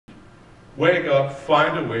Wake up,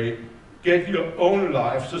 find a way, get your own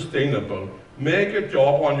life sustainable, make a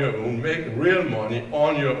job on your own, make real money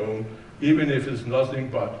on your own, even if it's nothing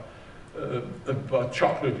but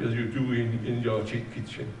chocolate as you do in your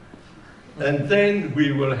kitchen. And then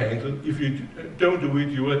we will handle, if you don't do it,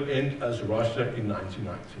 you will end as Russia in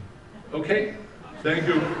 1990. Okay? Thank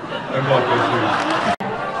you, and God bless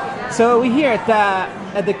you. So we're here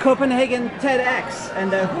at the Copenhagen TEDx,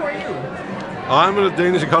 and who are you? I'm a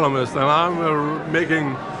Danish economist, and I'm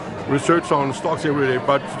making research on stocks every day,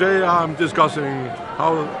 but today I'm discussing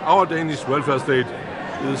how our Danish welfare state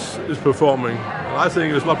is performing. I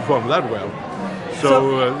think it's not performing that well.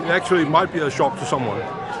 So it actually might be a shock to someone.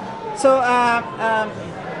 So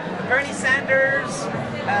Bernie Sanders,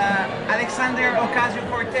 Alexander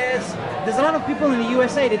Ocasio-Cortez, there's a lot of people in the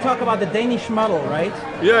USA, they talk about the Danish model, right?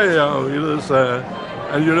 Yeah, it is.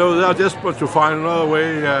 And you know, they are desperate to find another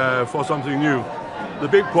way for something new. The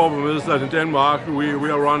big problem is that in Denmark,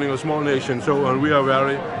 we are running a small nation, and we are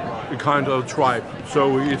very a kind of tribe.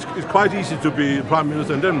 So it's quite easy to be Prime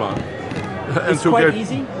Minister in Denmark. It's quite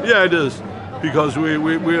easy? Yeah, it is, because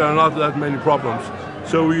we are not that many problems.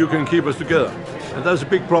 So you can keep us together. And that's a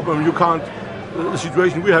big problem. You can't, the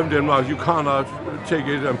situation we have in Denmark, you cannot take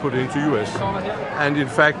it and put it into US. And in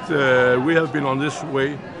fact, we have been on this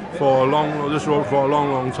way for this road for a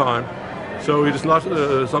long time. So it is not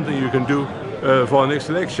something you can do for the next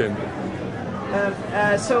election.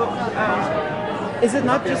 Is it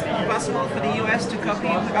not just possible for the US to copy?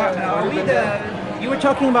 You were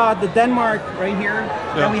talking about the Denmark right here,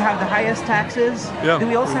 and we have the highest taxes. Yeah. Do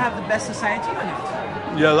we also have the best society or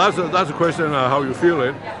not? Yeah, that's a question how you feel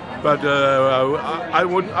it, but I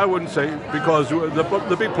wouldn't say, because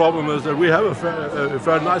the big problem is that we have a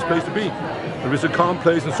very nice place to be. It's a calm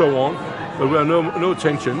place and so on, but we have no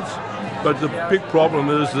tensions. But the big problem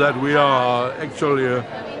is that we are actually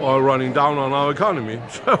running down on our economy.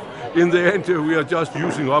 So in the end, we are just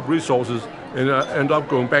using up resources and end up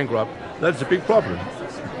going bankrupt. That's a big problem.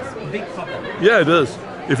 Big problem? Yeah, it is.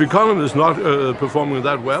 If economy is not performing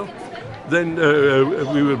that well, then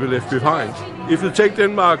we will be left behind. If you take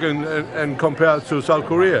Denmark and compare it to South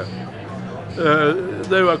Korea,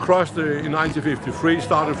 they were crushed in 1953,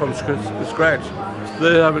 started from scratch.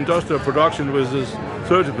 They have industrial production which is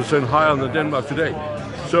 30% higher than Denmark today.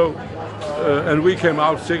 So, and we came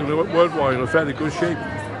out Second World War in a fairly good shape.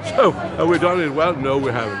 So, have we done it well? No,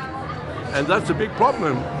 we haven't. And that's a big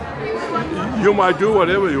problem. You might do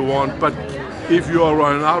whatever you want, but if you are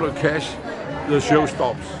running out of cash, the show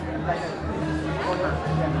stops.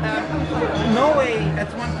 Norway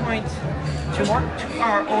at one point took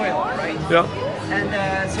our oil, right? Yeah.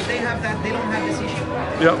 And so they have that. They don't have this issue.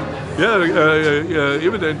 Yeah.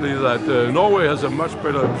 Evidently that Norway has a much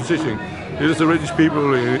better position. It is the richest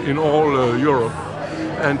people in all Europe,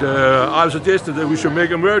 and I've suggested that we should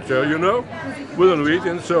make a merger, with the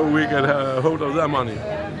Norwegians, so we can have hold of their money.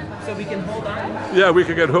 So we can hold on? Yeah, we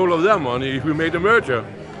can get hold of their money if we made a merger,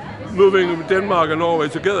 moving Denmark and Norway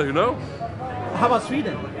together, How about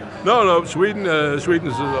Sweden? No, Sweden is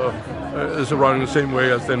running the same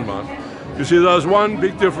way as Denmark. You see, there's one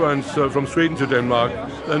big difference from Sweden to Denmark.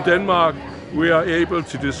 In Denmark, we are able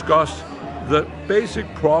to discuss the basic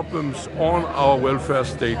problems on our welfare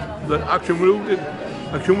state, the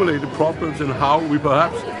accumulated problems, and how we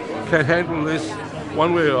perhaps can handle this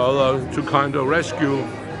one way or other to kind of rescue,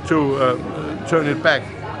 to turn it back.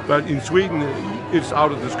 But in Sweden, it's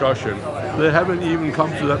out of discussion. They haven't even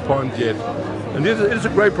come to that point yet. And it's a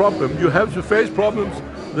great problem. You have to face problems,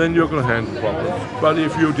 then you're going to handle problems. But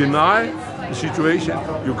if you deny the situation,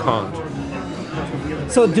 you can't.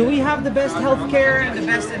 So do we have the best healthcare and the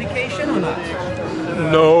best education or not?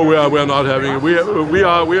 No, we are not having it.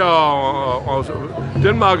 We are also,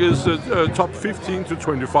 Denmark is top 15 to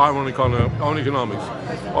 25 on economics,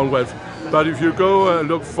 on wealth. But if you go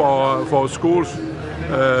look for schools,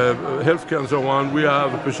 healthcare and so on, we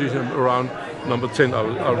have a position around number 10, I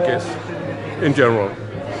would guess, in general.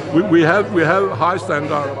 We have high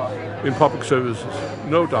standard in public services,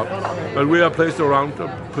 no doubt, but we are placed around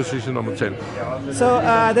position number 10. So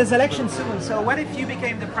there's election soon, so what if you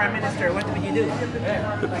became the Prime Minister, what would you do?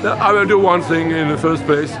 I will do one thing in the first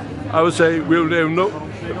place. I would say we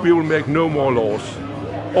will make no more laws.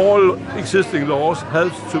 All existing laws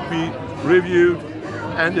have to be reviewed,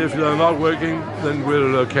 and if they're not working, then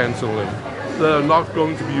we'll cancel them. They're not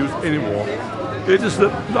going to be used anymore. It is the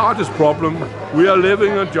largest problem. We are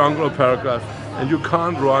living in a jungle of paragraphs, and you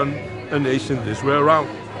can't run a nation this way around.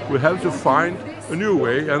 We have to find a new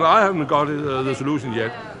way, and I haven't got the solution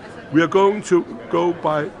yet. We are going to go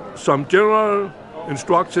by some general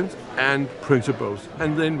instructions and principles,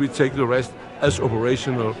 and then we take the rest as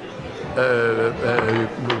operational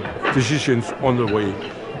decisions on the way.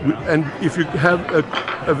 And if you have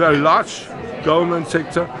a very large government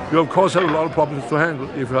sector, you of course have a lot of problems to handle.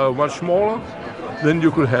 If you have much smaller, then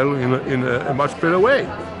you could handle in a much better way.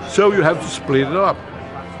 So you have to split it up.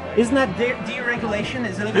 Isn't that deregulation?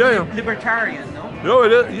 Is it a little bit libertarian, no? No,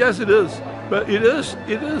 it is. Yes, it is. But it is.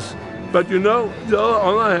 But you know, the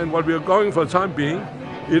other hand, what we are going for the time being,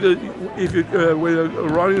 it is, if you we're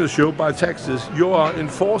running the show by taxes, you are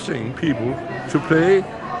enforcing people to pay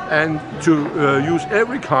and to use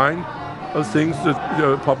every kind of things that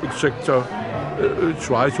the public sector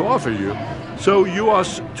try to offer you. So you are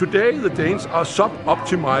today the Danes are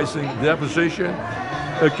sub-optimizing their position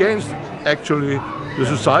against actually the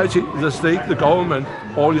society, the state, the government,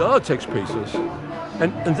 all the other taxpayers,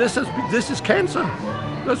 and this is cancer.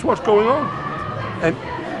 That's what's going on, and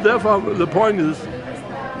therefore the point is,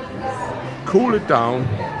 cool it down.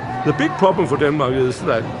 The big problem for Denmark is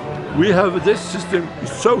that we have this system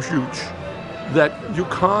is so huge that you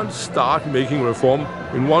can't start making reform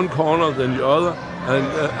in one corner, then the other,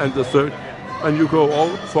 and the third, and you go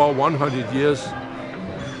all for 100 years.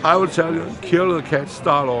 I will tell you, kill the cat,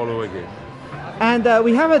 start all over again. And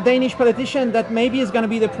we have a Danish politician that maybe is going to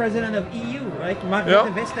be the president of EU, right?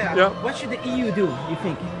 Yeah. What should the EU do, you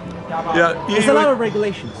think? Yeah, there's a lot of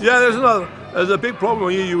regulations. Yeah, there's another. The big problem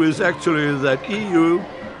with EU is actually that EU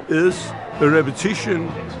is a repetition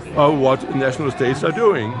of what national states are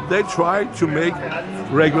doing. They try to make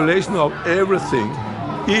regulation of everything.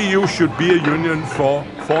 EU should be a union for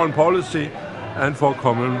foreign policy and for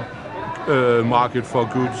common market for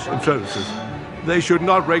goods and services. They should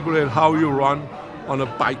not regulate how you run on a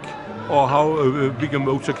bike, or how big a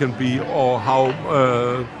motor can be, or how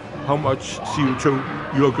much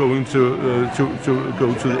CO2 you are going to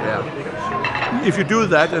go to the air. If you do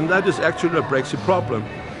that, and that is actually a Brexit problem,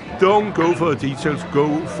 don't go for the details,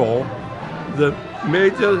 go for the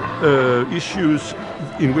major issues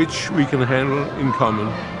in which we can handle in common,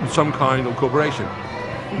 in some kind of cooperation,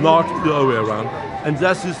 not the other way around. And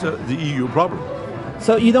that is the EU problem.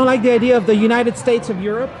 So you don't like the idea of the United States of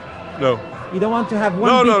Europe? No. You don't want to have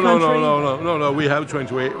one big country? No. We have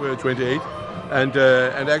 28, and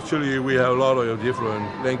actually we have a lot of different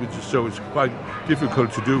languages, so it's quite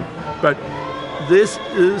difficult to do. But this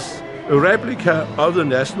is a replica of the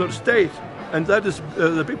national state, and that is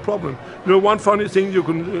the big problem. You know, one funny thing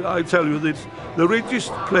I tell you this: the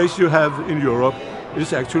richest place you have in Europe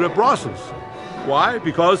is actually Brussels. Why?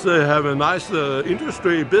 Because they have a nice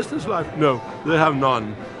industry, business life? No, they have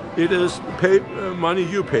none. It is pay money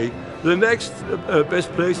you pay. The next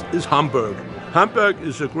best place is Hamburg. Hamburg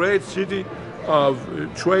is a great city of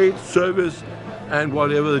trade, service, and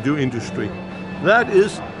whatever they do industry. That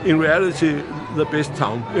is, in reality, the best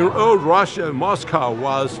town. In old Russia, Moscow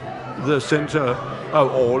was the center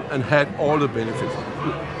of all and had all the benefits.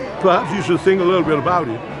 Perhaps you should think a little bit about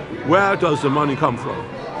it. Where does the money come from?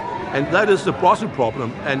 And that is the Brussels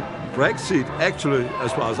problem. And Brexit, actually,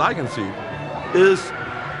 as far as I can see, is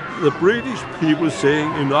the British people saying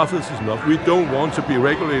enough is enough. We don't want to be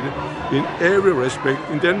regulated in every respect.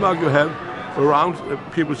 In Denmark, you have around,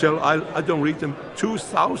 people say, I don't read them,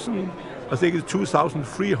 2,000, I think it's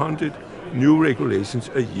 2,300 new regulations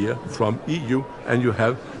a year from EU. And you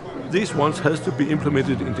have, these ones has to be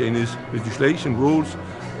implemented in Danish legislation, rules,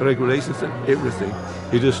 regulations, and everything.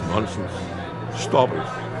 It is nonsense. Stop it.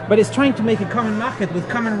 But it's trying to make a common market with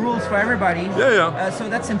common rules for everybody. Yeah. So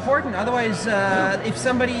that's important. Otherwise, if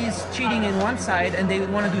somebody is cheating in one side and they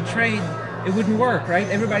want to do trade, it wouldn't work, right?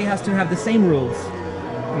 Everybody has to have the same rules.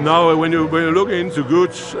 Now, when you look into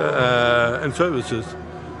goods and services,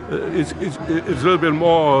 it's a little bit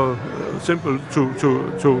more simple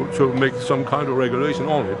to make some kind of regulation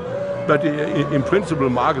on it. But in principle,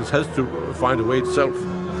 markets has to find a way itself.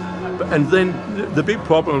 And then the big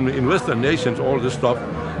problem in Western nations, all this stuff,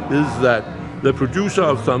 is that the producer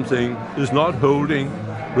of something is not holding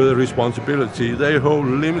the responsibility. They hold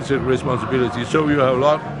limited responsibility. So you have a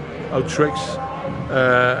lot of tricks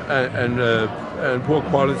and poor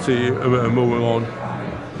quality moving on.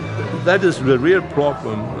 That is the real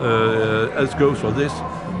problem as goes for this.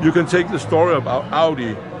 You can take the story about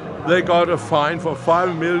Audi. They got a fine for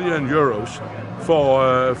 5 million euros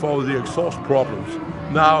for the exhaust problems.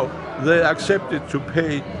 Now they accepted to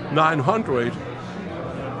pay 900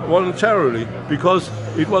 voluntarily because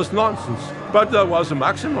it was nonsense. But there was a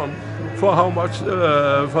maximum for how much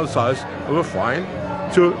for size of a fine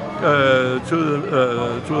to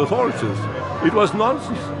authorities. It was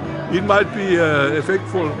nonsense. It might be effective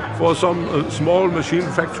for some small machine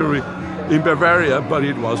factory in Bavaria, but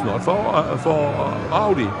it was not for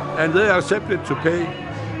Audi. And they accepted to pay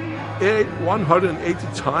 180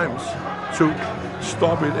 times to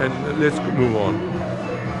stop it and let's move on.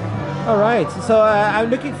 All right. So I'm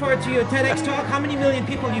looking forward to your TEDx talk. How many million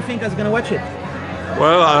people do you think is going to watch it?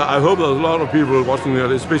 Well, I hope there's a lot of people watching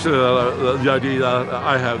it, especially the idea that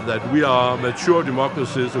I have that we are mature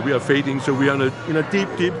democracies, that we are fading, so we are in a deep,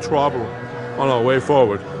 deep trouble on our way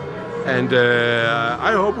forward. And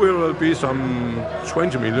I hope we will be some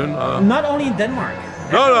 20 million. Not only in Denmark.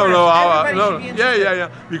 No. Yeah.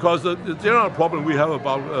 Because the general problem we have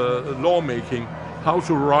about lawmaking, how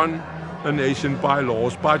to run a nation by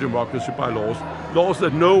laws, by democracy, by laws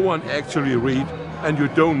that no one actually read, and you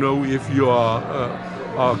don't know if you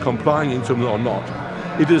are complying into them or not.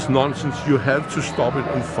 It is nonsense. You have to stop it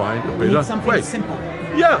and find a better way. Something simple.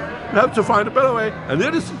 Yeah, you have to find a better way, and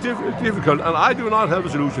it is difficult. And I do not have a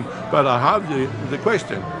solution, but I have the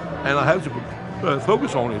question, and I have to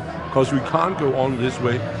focus on it because we can't go on this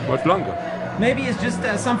way much longer. Maybe it's just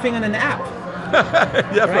something in an app.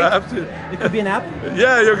 Yeah, right? Perhaps. It could be an app?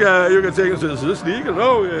 Yeah, you can take it. Is this legal?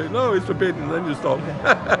 No, it's forbidden. Then you stop.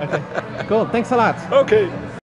 Okay. Cool. Thanks a lot. Okay.